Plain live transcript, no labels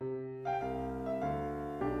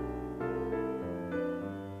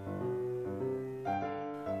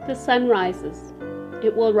The sun rises.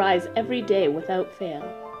 It will rise every day without fail.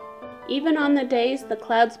 Even on the days the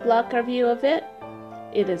clouds block our view of it,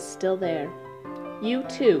 it is still there. You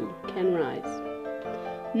too can rise.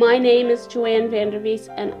 My name is Joanne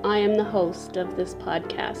Vandervies, and I am the host of this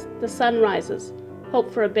podcast, The Sun Rises, Hope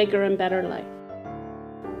for a Bigger and Better Life.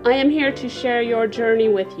 I am here to share your journey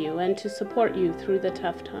with you and to support you through the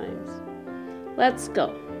tough times. Let's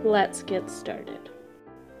go. Let's get started.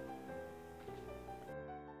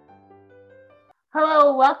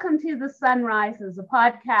 Hello, welcome to The Sun Rises, a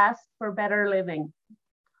podcast for better living.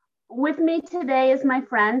 With me today is my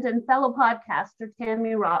friend and fellow podcaster, Tammy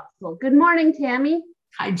Rotzel. Good morning, Tammy.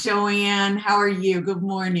 Hi, Joanne. How are you? Good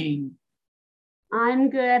morning. I'm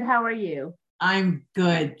good. How are you? I'm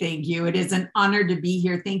good. Thank you. It is an honor to be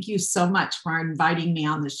here. Thank you so much for inviting me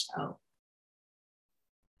on the show.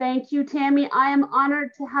 Thank you, Tammy. I am honored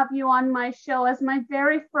to have you on my show as my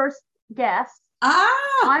very first guest.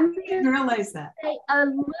 I didn't realize that. Say a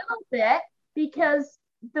little bit because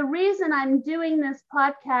the reason I'm doing this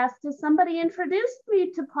podcast is somebody introduced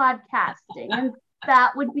me to podcasting, and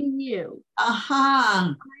that would be you.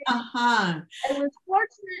 I was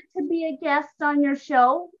fortunate to be a guest on your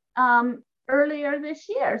show earlier this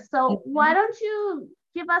year. So why don't you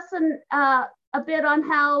give us a bit on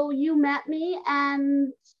how you met me,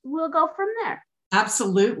 and we'll go from there.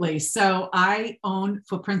 Absolutely. So I own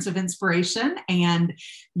Footprints of Inspiration, and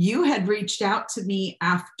you had reached out to me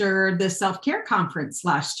after the self-care conference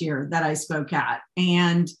last year that I spoke at.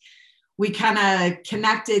 And we kind of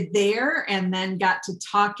connected there and then got to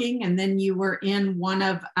talking. And then you were in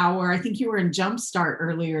I think you were in Jumpstart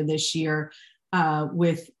earlier this year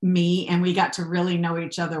with me. And we got to really know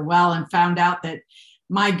each other well and found out that,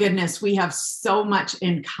 my goodness, we have so much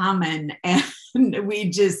in common. And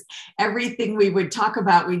everything we would talk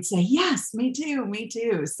about, we'd say, yes, me too, me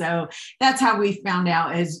too. So that's how we found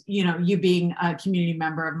out, as you being a community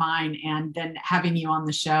member of mine, and then having you on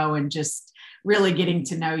the show and just really getting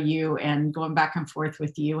to know you and going back and forth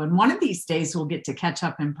with you. And one of these days we'll get to catch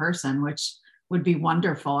up in person, which would be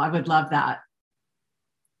wonderful. I would love that.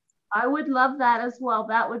 I would love that as well.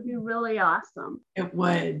 That would be really awesome. It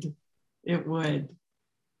would.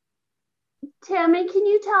 Tammy, can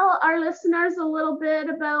you tell our listeners a little bit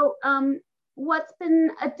about what's been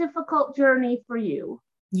a difficult journey for you?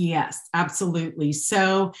 Yes, absolutely.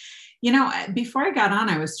 So, before I got on,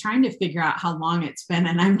 I was trying to figure out how long it's been,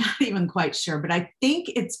 and I'm not even quite sure, but I think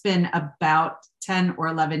it's been about 10 or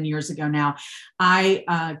 11 years ago now. I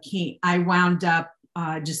wound up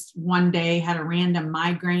just one day, had a random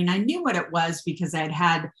migraine. I knew what it was because I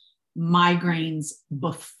had migraines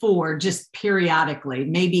before, just periodically,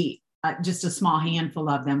 maybe just a small handful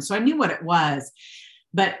of them. So I knew what it was.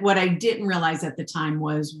 But what I didn't realize at the time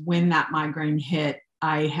was when that migraine hit,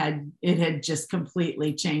 it had just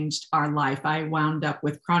completely changed our life. I wound up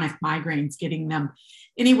with chronic migraines, getting them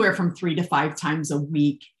anywhere from 3 to 5 times a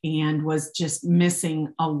week, and was just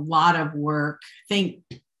missing a lot of work. Thank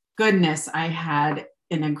goodness I had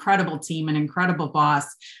an incredible team, an incredible boss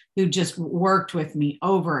who just worked with me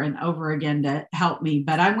over and over again to help me.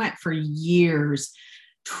 But I went for years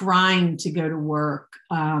trying to go to work,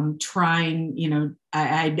 I'd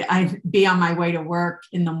be on my way to work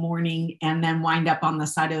in the morning and then wind up on the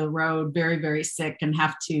side of the road, very, very sick, and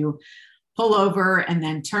have to pull over and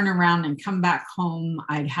then turn around and come back home.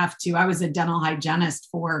 I was a dental hygienist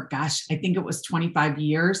for, I think it was 25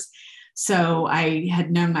 years. So I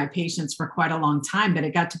had known my patients for quite a long time, but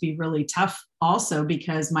it got to be really tough also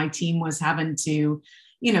because my team was having to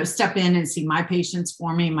step in and see my patients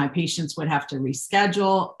for me. My patients would have to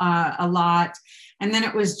reschedule a lot. And then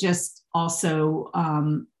it was just also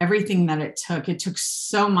everything that it took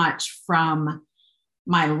so much from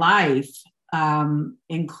my life,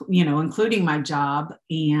 including my job.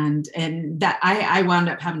 And that I wound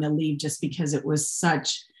up having to leave just because it was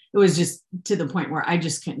just to the point where I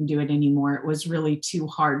just couldn't do it anymore. It was really too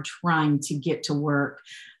hard trying to get to work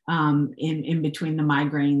in between the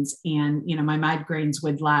migraines. And, my migraines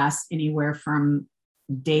would last anywhere from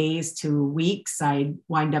days to weeks. I'd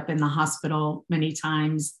wind up in the hospital many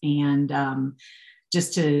times, and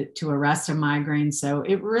just to arrest a migraine. So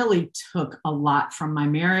it really took a lot from my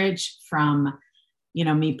marriage, from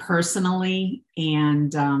me personally,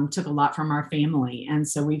 and took a lot from our family. And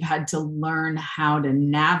so we've had to learn how to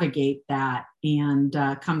navigate that and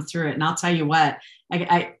come through it. And I'll tell you what,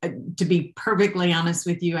 I to be perfectly honest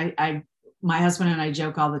with you, my husband and I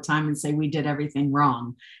joke all the time and say we did everything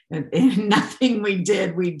wrong. Nothing we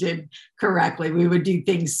did correctly. We would do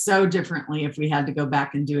things so differently if we had to go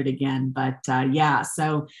back and do it again. But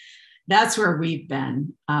so that's where we've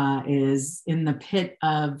been, is in the pit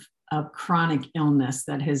of of chronic illness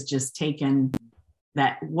that has just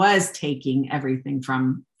was taking everything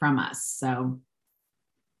from us. So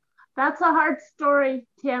that's a hard story,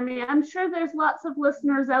 Tammy. I'm sure there's lots of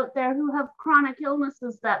listeners out there who have chronic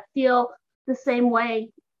illnesses that feel the same way,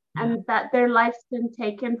 and that their life's been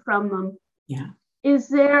taken from them. Yeah. Is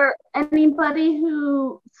there anybody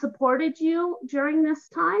who supported you during this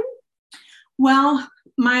time? Well,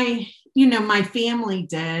 my family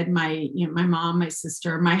did. My mom, my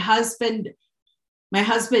sister, my husband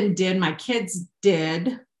did, my kids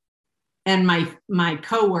did, and my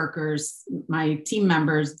coworkers, my team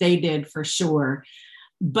members, they did for sure.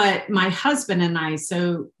 But my husband and I,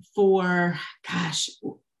 so for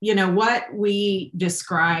what we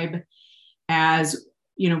describe as,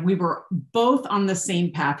 we were both on the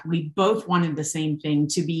same path. We both wanted the same thing,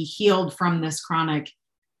 to be healed from these chronic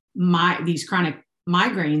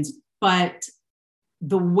migraines, but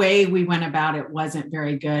the way we went about it wasn't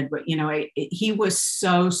very good. But he was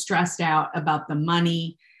so stressed out about the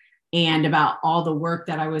money and about all the work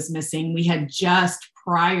that I was missing. We had just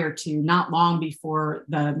prior to, not long before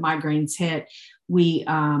the migraines hit, we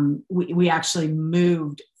actually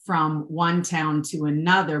moved from one town to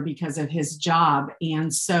another because of his job.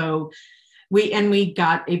 And so we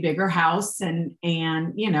got a bigger house, and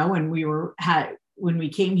when we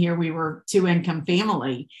came here, we were 2-income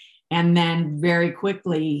family. And then very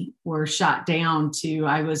quickly were shot down to,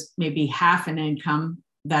 I was maybe half an income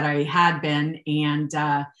that I had been. And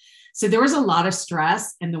so there was a lot of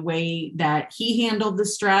stress in the way that he handled the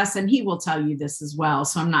stress. And he will tell you this as well.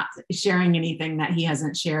 So I'm not sharing anything that he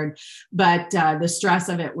hasn't shared, but the stress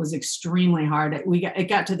of it was extremely hard. It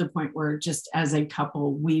got to the point where just as a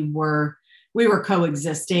couple, we were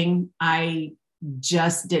coexisting. I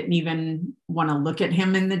just didn't even want to look at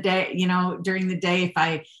him in the day, during the day, if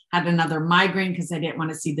I had another migraine, because I didn't want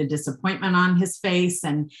to see the disappointment on his face.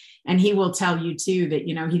 And he will tell you too that,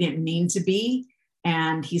 he didn't mean to be,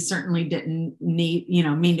 and he certainly didn't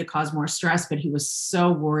mean to cause more stress, but he was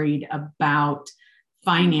so worried about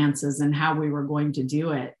finances and how we were going to do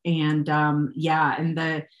it. And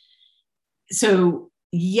so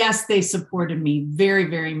yes, they supported me very,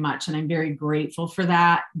 very much, and I'm very grateful for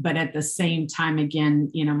that. But at the same time,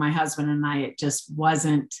 again, my husband and I,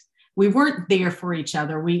 we weren't there for each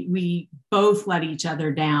other. We both let each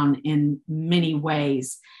other down in many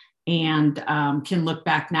ways, and can look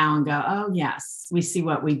back now and go, oh yes, we see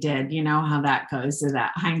what we did. You know how that goes. So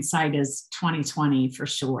that hindsight is 2020 for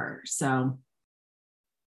sure. So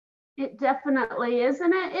it definitely is.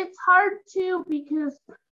 And it's hard too, because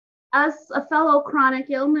as a fellow chronic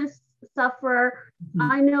illness sufferer,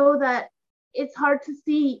 I know that it's hard to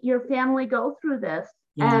see your family go through this.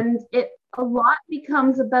 Yeah. And a lot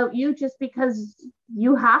becomes about you, just because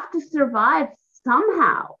you have to survive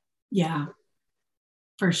somehow. Yeah,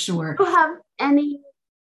 for sure. Do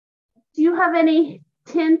you have any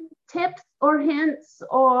tips or hints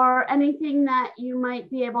or anything that you might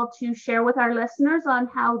be able to share with our listeners on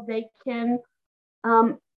how they can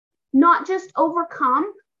not just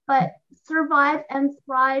overcome, but survive and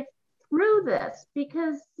thrive through this?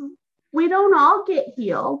 Because we don't all get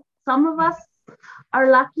healed. Some of us are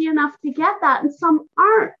lucky enough to get that, and some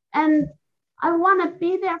aren't. And I want to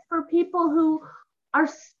be there for people who are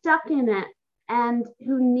stuck in it and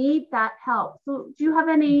who need that help. So do you have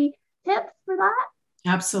any tips for that?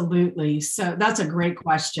 Absolutely. So that's a great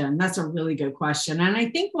question. That's a really good question. And I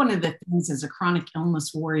think one of the things as a chronic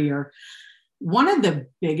illness warrior, one of the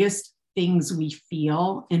biggest things we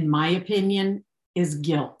feel, in my opinion, is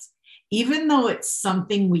guilt. Even though it's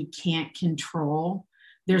something we can't control,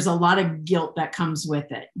 there's a lot of guilt that comes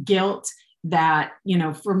with it. Guilt that,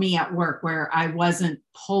 for me at work, where I wasn't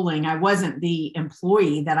the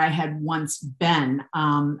employee that I had once been.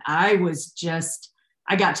 I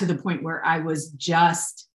got to the point where I was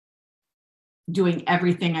just doing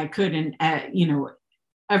everything I could. And,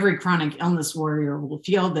 every chronic illness warrior will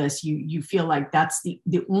feel this. You feel like that's the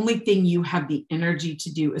only thing you have the energy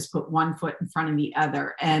to do is put one foot in front of the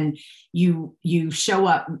other. And you show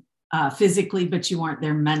up physically, but you aren't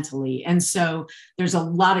there mentally. And so there's a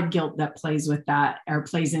lot of guilt that plays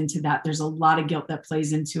into that. There's a lot of guilt that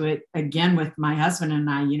plays into it. Again, with my husband and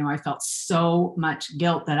I felt so much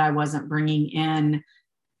guilt that I wasn't bringing in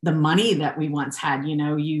the money that we once had.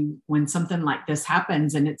 When something like this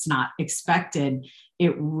happens and it's not expected,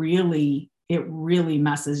 it really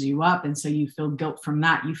messes you up. And so you feel guilt from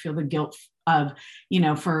that. You feel the guilt of,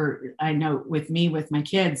 I know with me, with my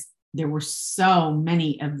kids, there were so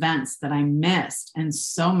many events that I missed, and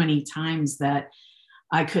so many times that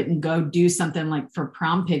I couldn't go do something like for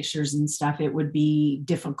prom pictures and stuff. It would be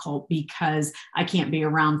difficult because I can't be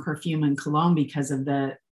around perfume and cologne because of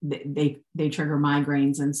the they trigger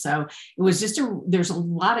migraines. And so it was there's a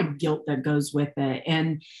lot of guilt that goes with it.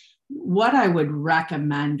 And what I would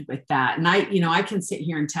recommend with that, and I can sit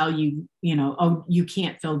here and tell you, oh, you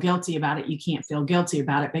can't feel guilty about it. You can't feel guilty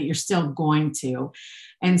about it, but you're still going to.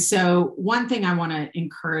 And so one thing I want to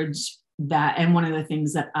encourage that, and one of the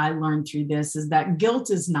things that I learned through this, is that guilt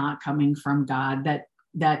is not coming from God.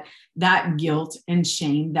 That guilt and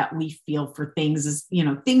shame that we feel for things is,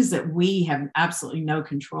 things that we have absolutely no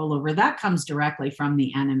control over, that comes directly from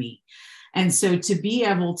the enemy. And so to be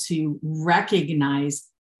able to recognize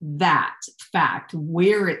that fact,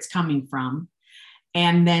 where it's coming from,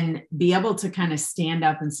 and then be able to kind of stand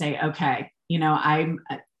up and say, okay,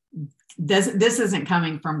 this isn't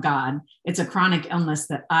coming from God. It's a chronic illness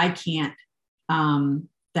that I can't,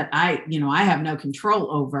 that I have no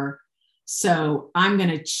control over. So I'm going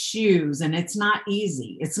to choose, and it's not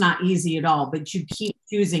easy. It's not easy at all, but you keep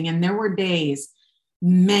choosing. And there were days,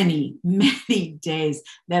 many, many days,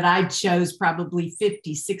 that I chose probably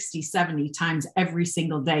 50, 60, 70 times every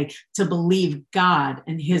single day to believe God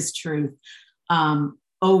and his truth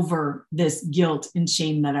over this guilt and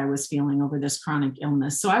shame that I was feeling over this chronic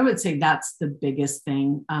illness. So I would say that's the biggest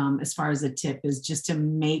thing as far as a tip, is just to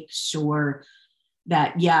make sure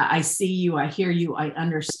that, yeah, I see you, I hear you, I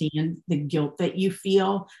understand the guilt that you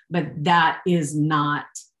feel, but that is not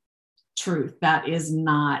truth. That is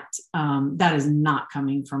not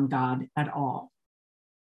coming from God at all.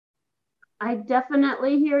 I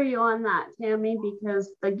definitely hear you on that, Tammy,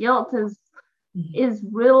 because the guilt is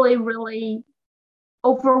really, really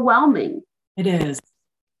overwhelming. It is.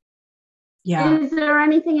 Yeah. Is there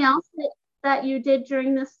anything else that you did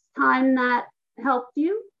during this time that helped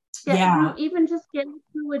you get through, even just getting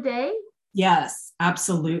through a day? Yes,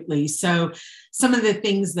 absolutely. So some of the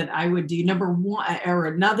things that I would do, number one, or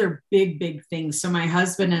another big thing. So my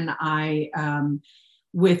husband and I,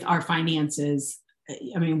 with our finances,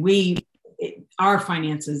 our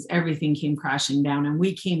finances, everything came crashing down, and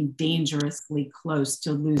we came dangerously close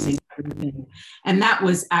to losing everything. And that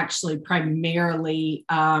was actually primarily,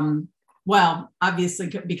 obviously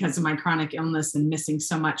because of my chronic illness and missing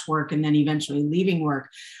so much work, and then eventually leaving work.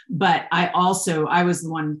 But I was the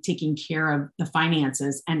one taking care of the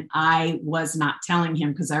finances, and I was not telling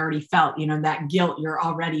him, because I already felt, that guilt you're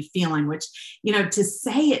already feeling, which, to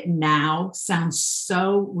say it now sounds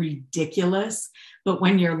so ridiculous. But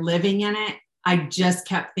when you're living in it, I just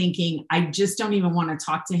kept thinking, I just don't even want to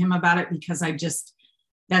talk to him about it, because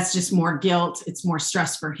that's just more guilt. It's more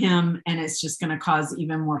stress for him, and it's just going to cause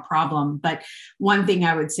even more problem. But one thing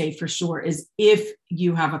I would say for sure is, if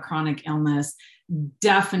you have a chronic illness,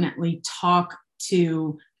 definitely talk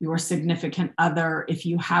to your significant other if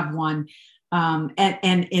you have one.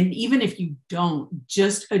 And even if you don't,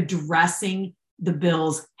 just addressing the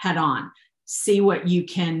bills head on. See what you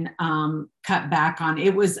can cut back on.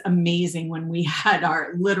 It was amazing when we had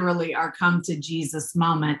our come to Jesus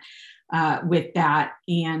moment with that,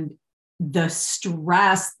 and the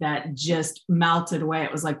stress that just melted away.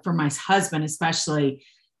 It was like, for my husband especially,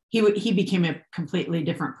 he became a completely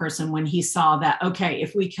different person when he saw that, okay,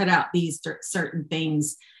 if we cut out these certain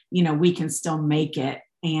things, we can still make it.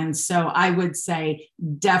 And so I would say,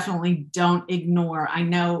 definitely don't ignore. I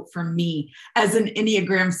know for me, as an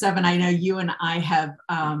Enneagram 7, I know you and I have,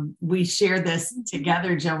 we share this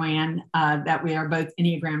together, Joanne, that we are both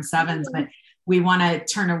Enneagram 7s, but we want to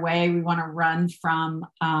turn away. We want to run from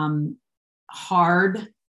hard,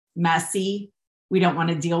 messy. We don't want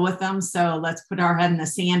to deal with them. So let's put our head in the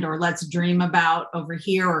sand, or let's dream about over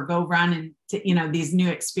here, or go run into, these new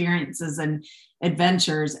experiences and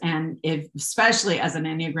adventures. And especially as an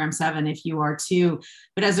Enneagram 7, if you are too,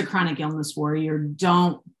 but as a chronic illness warrior,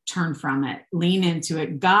 don't turn from it. Lean into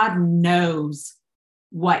it. God knows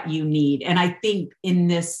what you need. And I think in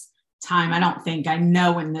this time, I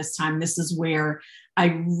know in this time, this is where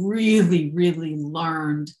I really, really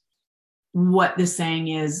learned what the saying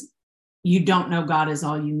is: you don't know God is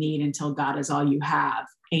all you need until God is all you have.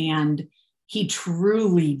 And he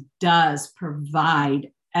truly does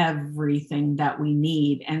provide everything that we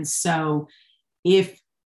need. And so if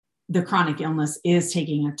the chronic illness is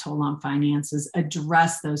taking a toll on finances,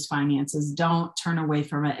 address those finances. Don't turn away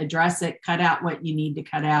from it. Address it, cut out what you need to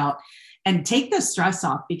cut out, and take the stress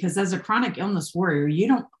off, because as a chronic illness warrior, you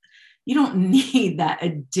don't need that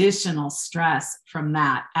additional stress from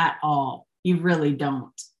that at all. You really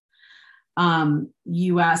don't.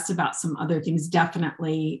 You asked about some other things.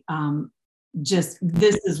 Definitely, just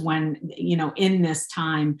this is when, in this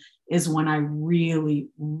time is when I really,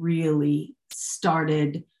 really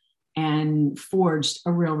started and forged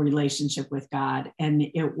a real relationship with God. And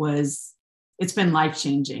it's been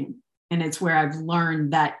life-changing. And it's where I've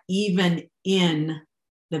learned that even in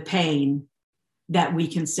the pain, that we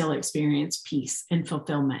can still experience peace and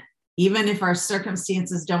fulfillment. Even if our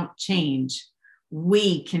circumstances don't change,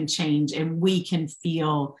 we can change and we can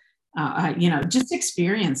feel, just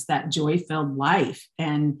experience that joy-filled life.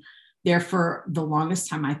 And there for the longest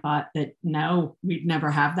time, I thought that no, we'd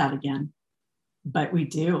never have that again, but we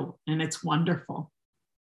do. And it's wonderful.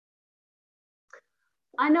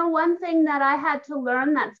 I know one thing that I had to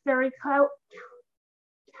learn that's very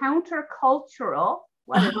countercultural.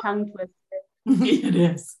 What a tongue twister. It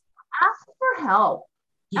is. Ask for help.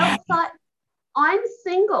 Yeah. Outside, I'm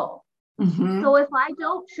single. Mm-hmm. So if I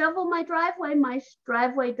don't shovel my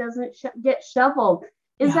driveway doesn't get shoveled.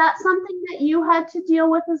 Is that something that you had to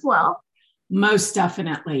deal with as well? Most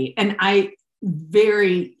definitely. And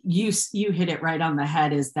you hit it right on the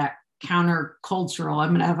head, is that countercultural. I'm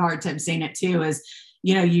going to have a hard time saying it too, is,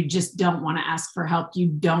 you just don't want to ask for help. You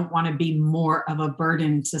don't want to be more of a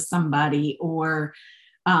burden to somebody,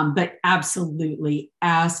 but absolutely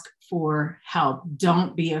ask for help.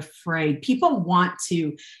 Don't be afraid. People want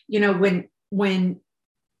to,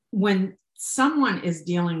 when someone is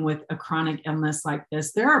dealing with a chronic illness like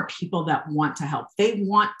this, there are people that want to help. They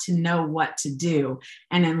want to know what to do.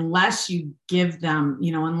 And unless you give them,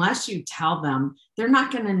 unless you tell them, they're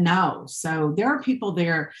not going to know. So there are people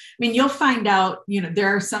there. I mean, you'll find out,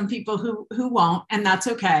 there are some people who won't, and that's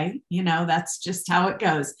okay. That's just how it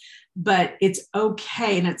goes. But it's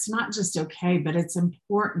okay. And it's not just okay, but it's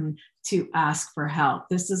important to ask for help.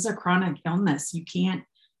 This is a chronic illness. You can't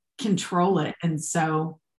control it. And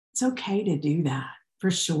so it's okay to do that, for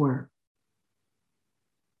sure.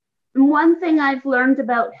 One thing I've learned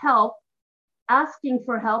about help, asking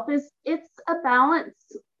for help, is it's a balance,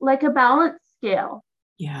 like a balance scale.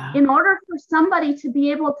 Yeah. In order for somebody to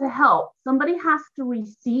be able to help, somebody has to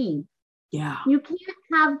receive. Yeah. You can't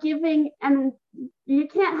have giving and you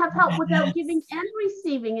can't have help without giving and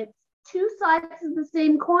receiving. It's two sides of the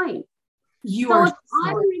same coin. So if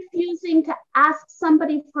I'm refusing to ask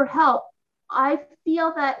somebody for help, I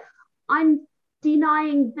feel that I'm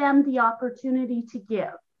denying them the opportunity to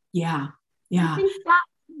give. Yeah. Yeah. I think that's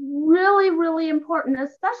really, really important,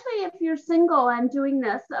 especially if you're single and doing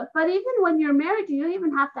this. But even when you're married, you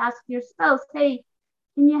even have to ask your spouse, hey,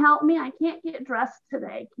 can you help me? I can't get dressed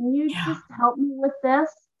today. Can you just help me with this?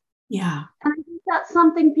 Yeah. And I think that's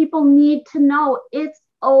something people need to know. It's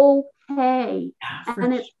okay.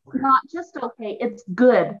 And it's not just okay, it's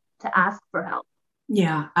good to ask for help.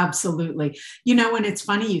 Yeah, absolutely. And it's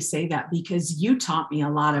funny you say that, because you taught me a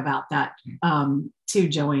lot about that too,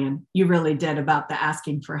 Joanne. You really did, about the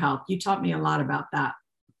asking for help. You taught me a lot about that.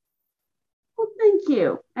 Well, thank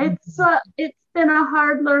you. It's been a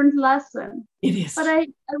hard learned lesson. It is. But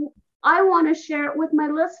I want to share it with my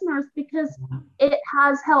listeners because it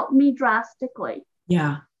has helped me drastically.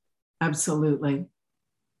 Yeah, absolutely.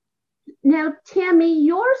 Now, Tammy,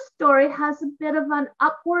 your story has a bit of an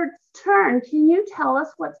upwards turn. Can you tell us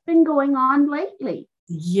what's been going on lately?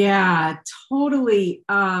 Yeah, totally.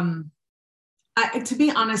 To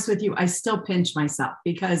be honest with you, I still pinch myself,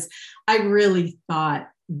 because I really thought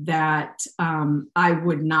that I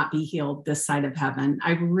would not be healed this side of heaven.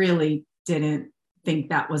 I really didn't think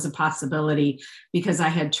that was a possibility, because I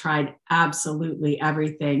had tried absolutely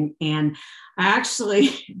everything. And I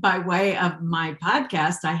actually, by way of my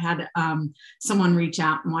podcast, I had someone reach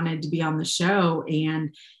out and wanted to be on the show,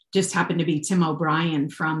 and just happened to be Tim O'Brien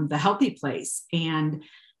from The Healthy Place. And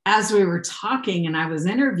as we were talking and I was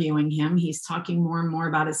interviewing him, he's talking more and more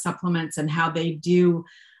about his supplements and how they do,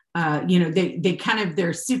 they kind of,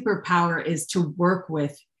 their superpower is to work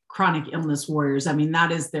with chronic illness warriors. I mean,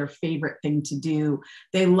 that is their favorite thing to do.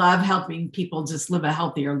 They love helping people just live a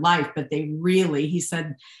healthier life, but they really, he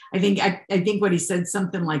said, I think what he said,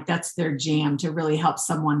 something like that's their jam, to really help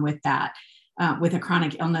someone with that, with a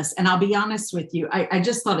chronic illness. And I'll be honest with you, I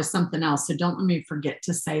just thought of something else. So don't let me forget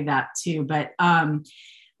to say that too. But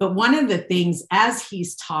one of the things, as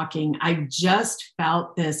he's talking, I just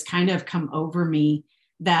felt this kind of come over me,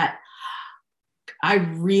 that I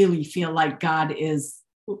really feel like God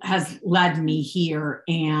has led me here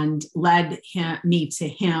and led me to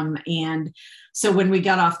him. And so when we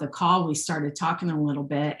got off the call, we started talking a little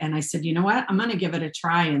bit, and I said, you know what, I'm going to give it a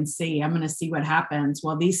try and see. I'm going to see what happens.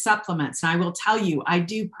 Well, these supplements, and I will tell you, I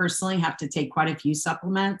do personally have to take quite a few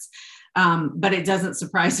supplements, but it doesn't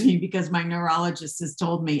surprise me, because my neurologist has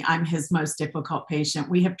told me I'm his most difficult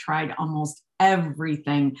patient. We have tried almost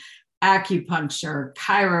everything: acupuncture,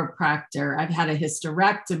 chiropractor. I've had a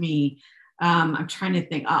hysterectomy. I'm trying to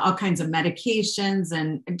think, all kinds of medications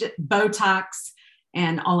and Botox.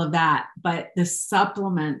 and all of that. But the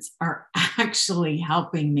supplements are actually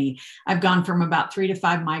helping me. I've gone from about 3 to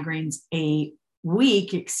 5 migraines a week,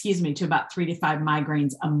 to about 3 to 5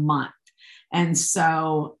 migraines a month. And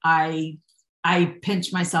so I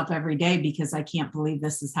pinch myself every day because I can't believe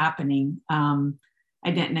this is happening. I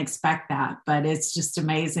didn't expect that, but it's just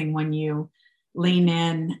amazing when you lean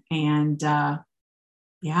in and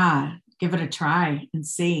give it a try and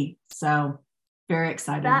see. So very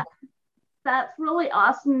excited. That's really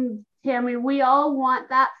awesome, Tammy. We all want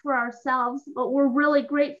that for ourselves, but we're really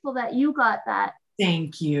grateful that you got that.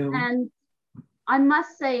 Thank you. And I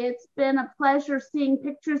must say, it's been a pleasure seeing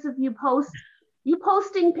pictures of you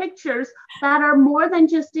posting pictures that are more than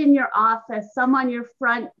just in your office, some on your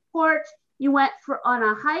front porch. You went on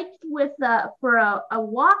a hike for a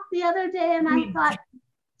walk the other day, and I thought,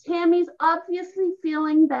 Tammy's obviously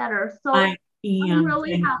feeling better. So I'm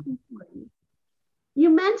really happy for you. You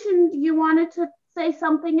mentioned you wanted to say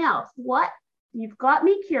something else. What? You've got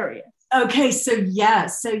me curious. Okay, so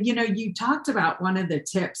yes. So, you talked about one of the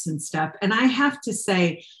tips and stuff, and I have to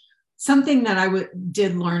say something that I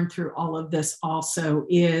did learn through all of this also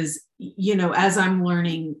is, as I'm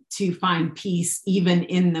learning to find peace even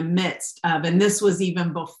in the midst of, and this was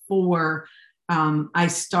even before I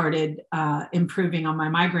started improving on my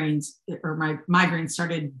migraines, or my migraines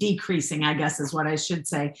started decreasing, I guess is what I should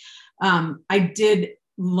say. I did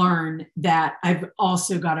learn that I've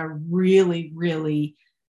also got to really, really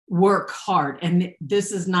work hard. And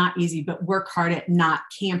this is not easy, but work hard at not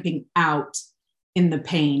camping out in the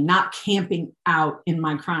pain, not camping out in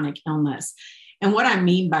my chronic illness. And what I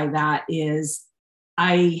mean by that is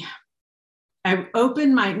I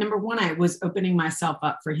opened number one, I was opening myself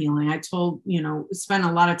up for healing. I spent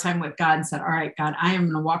a lot of time with God and said, all right, God, I am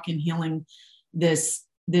going to walk in healing this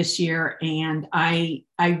year. And I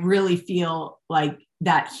really feel like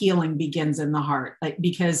that healing begins in the heart,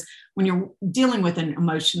 because when you're dealing with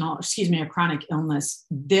a chronic illness,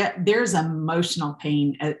 there's emotional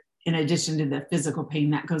pain in addition to the physical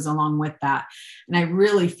pain that goes along with that. And I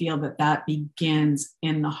really feel that begins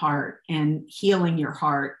in the heart, and healing your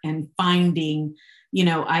heart and finding,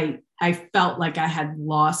 I felt like I had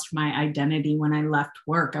lost my identity when I left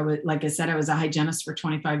work. I was a hygienist for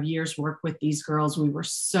 25 years, worked with these girls. We were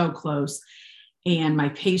so close, and my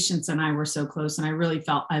patients and I were so close, and I really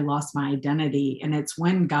felt I lost my identity. And it's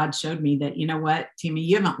when God showed me that, you know what, Tammy,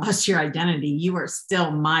 you haven't lost your identity. You are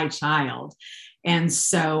still my child. And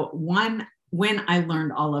so when I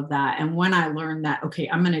learned all of that, and when I learned that, okay,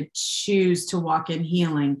 I'm going to choose to walk in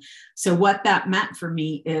healing. So what that meant for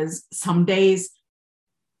me is some days,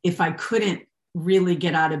 if I couldn't really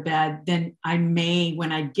get out of bed, then I may,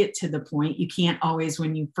 when I get to the point, you can't always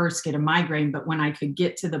when you first get a migraine, but when I could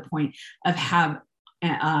get to the point of have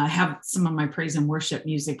some of my praise and worship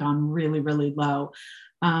music on really, really low.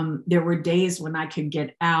 There were days when I could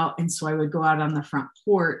get out. And so I would go out on the front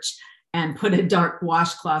porch and put a dark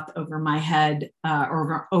washcloth over my head,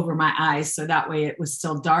 over my eyes. So that way it was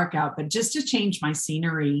still dark out, but just to change my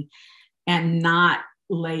scenery and not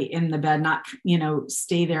lay in the bed, not,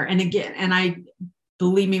 stay there. And again, and I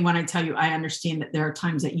believe me when I tell you, I understand that there are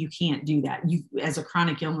times that you can't do that. You, as a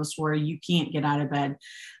chronic illness warrior, you can't get out of bed.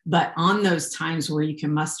 But on those times where you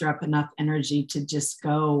can muster up enough energy to just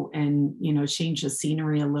go and, change the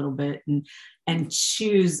scenery a little bit and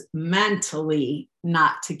choose mentally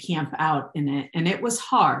not to camp out in it. And it was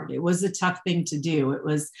hard. It was a tough thing to do. It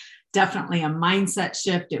was definitely a mindset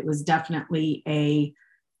shift. It was definitely a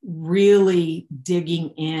really digging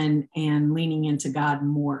in and leaning into God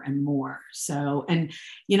more and more. So, and,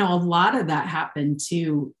 a lot of that happened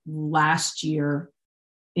too last year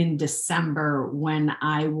in December when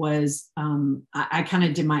I was, I kind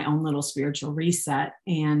of did my own little spiritual reset,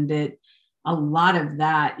 and a lot of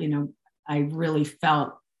that, I really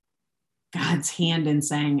felt God's hand in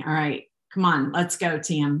saying, all right, come on, let's go,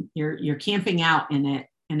 Tam. You're camping out in it,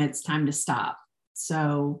 and it's time to stop.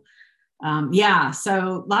 So,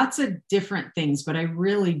 so lots of different things, but I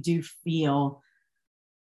really do feel,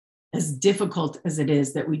 as difficult as it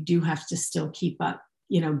is, that we do have to still keep up,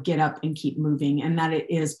 get up and keep moving, and that it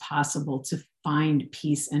is possible to find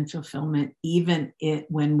peace and fulfillment, even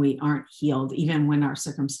when we aren't healed, even when our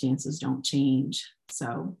circumstances don't change.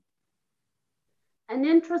 So. An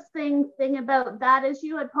interesting thing about that is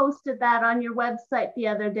you had posted that on your website the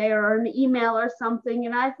other day, or an email or something.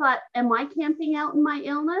 And I thought, am I camping out in my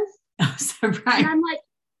illness? So, right. And I'm like,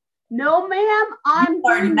 no, ma'am, I'm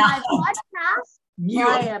doing my podcast.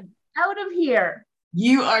 I am out of here.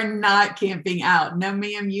 You are not camping out. No,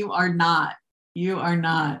 ma'am, you are not. You are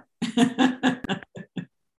not.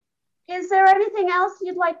 Is there anything else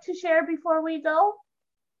you'd like to share before we go?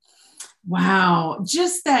 Wow.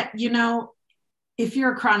 Just that, if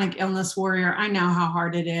you're a chronic illness warrior, I know how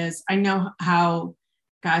hard it is. I know how,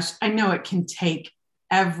 gosh, I know it can take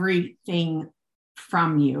everything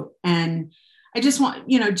from you. And I just want,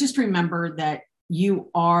 just remember that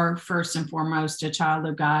you are first and foremost a child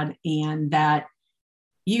of God, and that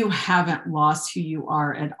you haven't lost who you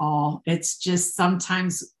are at all. It's just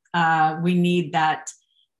sometimes we need that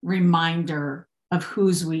reminder of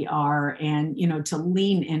whose we are, and to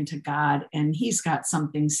lean into God, and he's got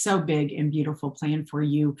something so big and beautiful planned for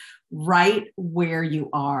you right where you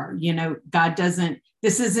are. God doesn't,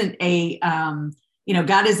 this isn't a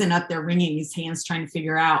God isn't up there wringing his hands trying to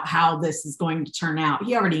figure out how this is going to turn out.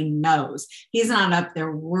 He already knows. He's not up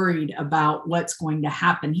there worried about what's going to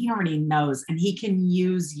happen. He already knows, and he can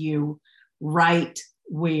use you right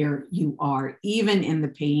where you are, even in the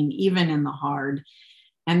pain, even in the hard.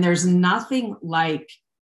 And there's nothing like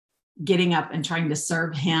getting up and trying to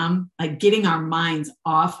serve him, like getting our minds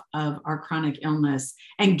off of our chronic illness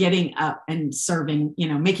and getting up and serving,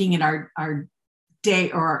 making it our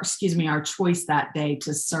day, or excuse me, our choice that day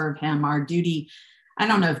to serve him, our duty. I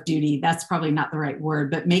don't know if duty, that's probably not the right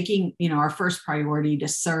word, but making, our first priority to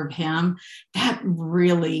serve him, that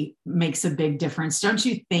really makes a big difference. Don't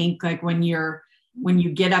you think? Like when you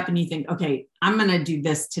get up and you think, okay, I'm going to do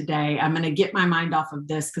this today. I'm going to get my mind off of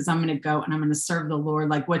this because I'm going to go and I'm going to serve the Lord.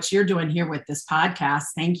 Like what you're doing here with this podcast.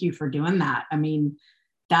 Thank you for doing that. I mean,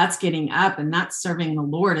 that's getting up and that's serving the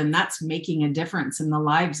Lord, and that's making a difference in the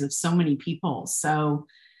lives of so many people. So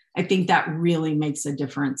I think that really makes a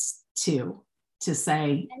difference too, to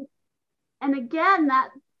say. And again,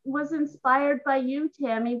 that was inspired by you,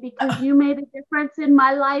 Tammy, because you made a difference in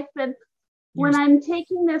my life. And when I'm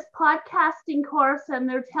taking this podcasting course and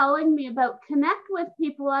they're telling me about connect with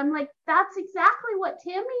people, I'm like, that's exactly what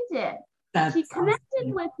Tammy did. She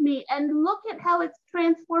connected with me, and look at how it's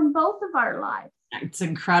transformed both of our lives. It's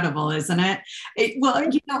incredible, isn't it?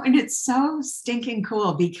 And it's so stinking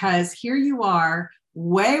cool because here you are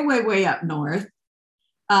way, way, way up north.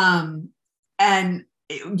 And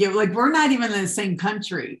like, we're not even in the same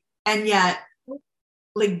country. And yet,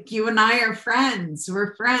 like, you and I are friends.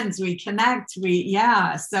 We're friends. We connect.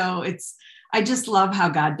 So I just love how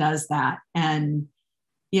God does that. And,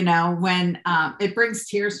 when it brings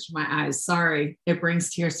tears to my eyes, it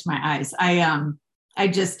brings tears to my eyes. I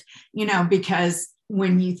just, because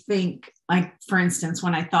when you think, like, for instance,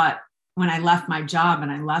 when I left my job and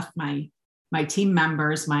I left my team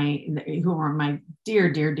members, who were my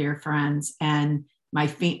dear, dear, dear friends, and my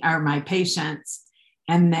patients,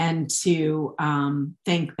 and then to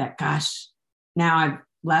think that, gosh, now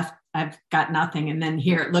I've got nothing. And then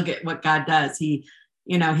here, look at what God does. He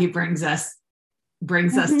brings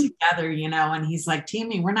us together, and he's like,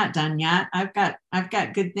 Tammy, we're not done yet. I've got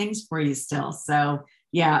good things for you still. So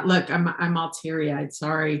yeah, look, I'm all teary eyed.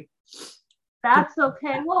 Sorry. That's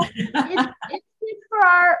okay. Well, it's good for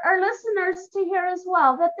our listeners to hear as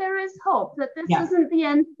well, that there is hope, that this isn't the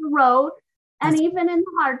end of the road. And even in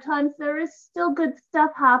the hard times, there is still good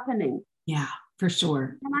stuff happening. Yeah, for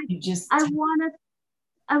sure. And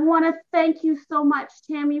I want to thank you so much,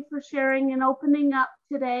 Tammy, for sharing and opening up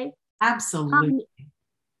today. Absolutely.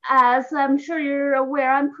 As I'm sure you're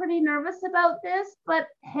aware, I'm pretty nervous about this, but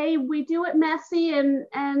hey, we do it messy,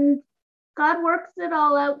 and God works it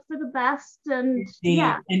all out for the best. And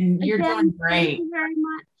and you're doing great. Thank you very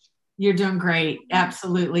much. You're doing great.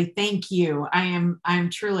 Absolutely. Thank you. I'm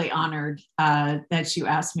truly honored that you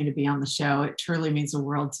asked me to be on the show. It truly means the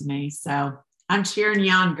world to me. So I'm cheering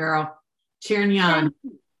you on, girl. Cheering you on.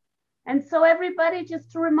 And so everybody,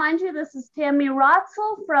 just to remind you, this is Tammy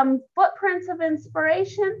Rotzel from Footprints of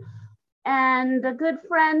Inspiration, and a good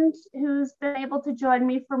friend who's been able to join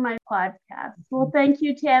me for my podcast. Well, thank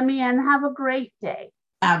you, Tammy, and have a great day.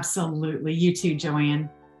 Absolutely. You too, Joanne.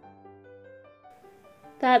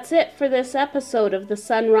 That's it for this episode of The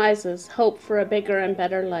Sun Rises, Hope for a Bigger and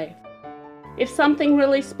Better Life. If something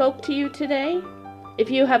really spoke to you today, if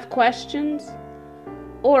you have questions,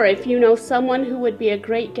 or if you know someone who would be a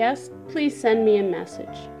great guest, please send me a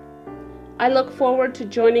message. I look forward to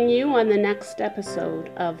joining you on the next episode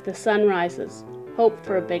of The Sun Rises, Hope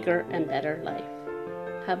for a Bigger and Better Life.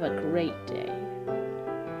 Have a great day.